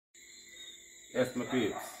Yes, my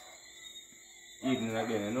peeps. Evening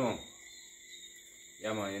again, you know.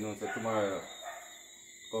 Yeah, man, you know, so tomorrow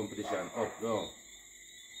competition up, down.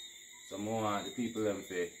 So more the people them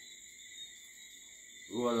say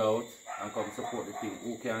roll out and come support the team.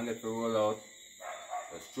 Who can get to roll out?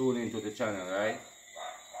 Just tune into the channel, right?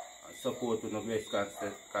 And support to the best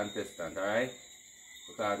contestant, alright?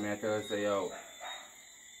 Because me I tell you, say, yo,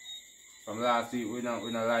 from last week we not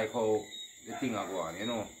like how the thing are going, you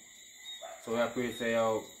know. So I pray say,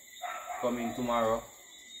 yo, coming tomorrow,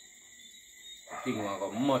 the thing will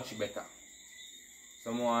go much better.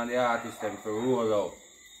 Some more of the artists them to roll out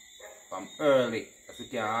from early, so we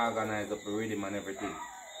can organize up the rhythm and everything.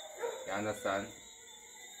 You understand?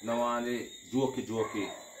 No one the jokey,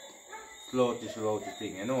 slouchy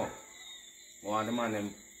thing, you know. One the man them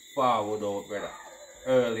forward out, brother.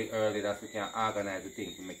 Early, that we can organize the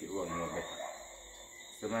thing to make it run more better.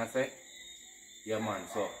 See what I say? Yeah, man,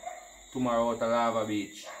 so tomorrow out at Lava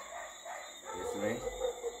Beach. You see me?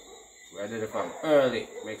 We're there from early.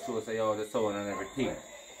 Make sure say all the sound and everything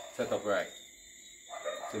set up right.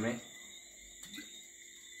 See me?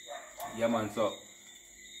 Yeah, man, so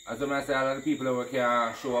as I say, all of the people that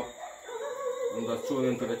can show up, you just tune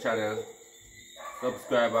into the channel,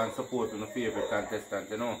 subscribe and support your favorite contestant,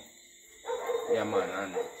 you know. Yeah, man,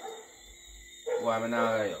 and why I'm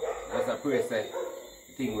not like you. Just a pray say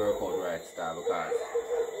the thing work out right, star, because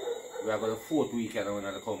we are going to the 4th weekend of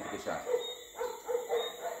the competition.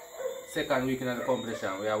 2nd weekend of the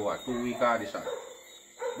competition, we have what? 2 week audition.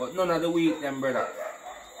 But none of the week them, brother.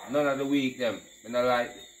 None of the week them. I don't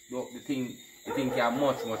like the thing can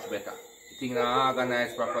much better. The thing not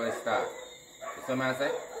organized properly start. You see what I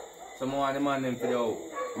say? So more of the man them to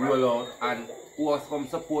roll out and who else come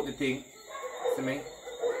support the thing. See me?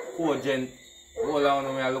 4 gent roll out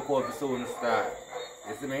and we look out for soon start.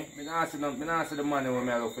 You see me? I don't see the money when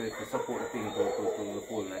I look for to support the thing to the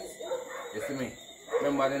fullness. You see me?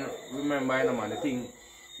 Remember, you know, man, the thing,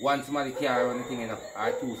 one somebody carry on the thing, you know,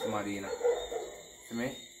 or 2 somebody, you know. See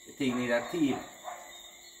me? The thing need a team.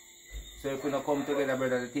 So if we don't come together,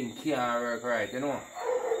 brother, the thing can't work right, you know.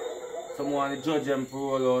 So more on the judge them to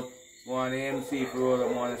roll out, more on the MC to roll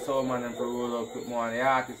out, more on the soundman them to roll out, more on the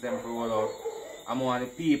artists them to roll out, and more on the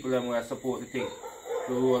people them who support the thing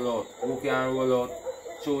to roll out. Who can roll out,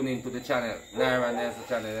 tune into the channel, Naira Nelson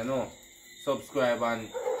channel, you know. Subscribe and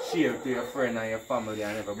share to your friend and your family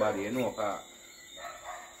and everybody, you know, because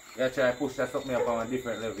you try to push that something up on a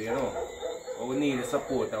different level, you know. But we need the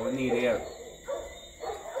support and we need the help.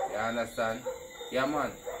 You understand? Yeah,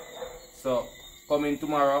 man. So, coming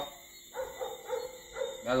tomorrow,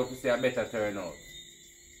 I look to see a better turnout.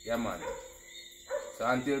 Yeah, man. So,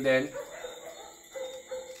 until then,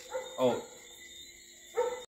 out.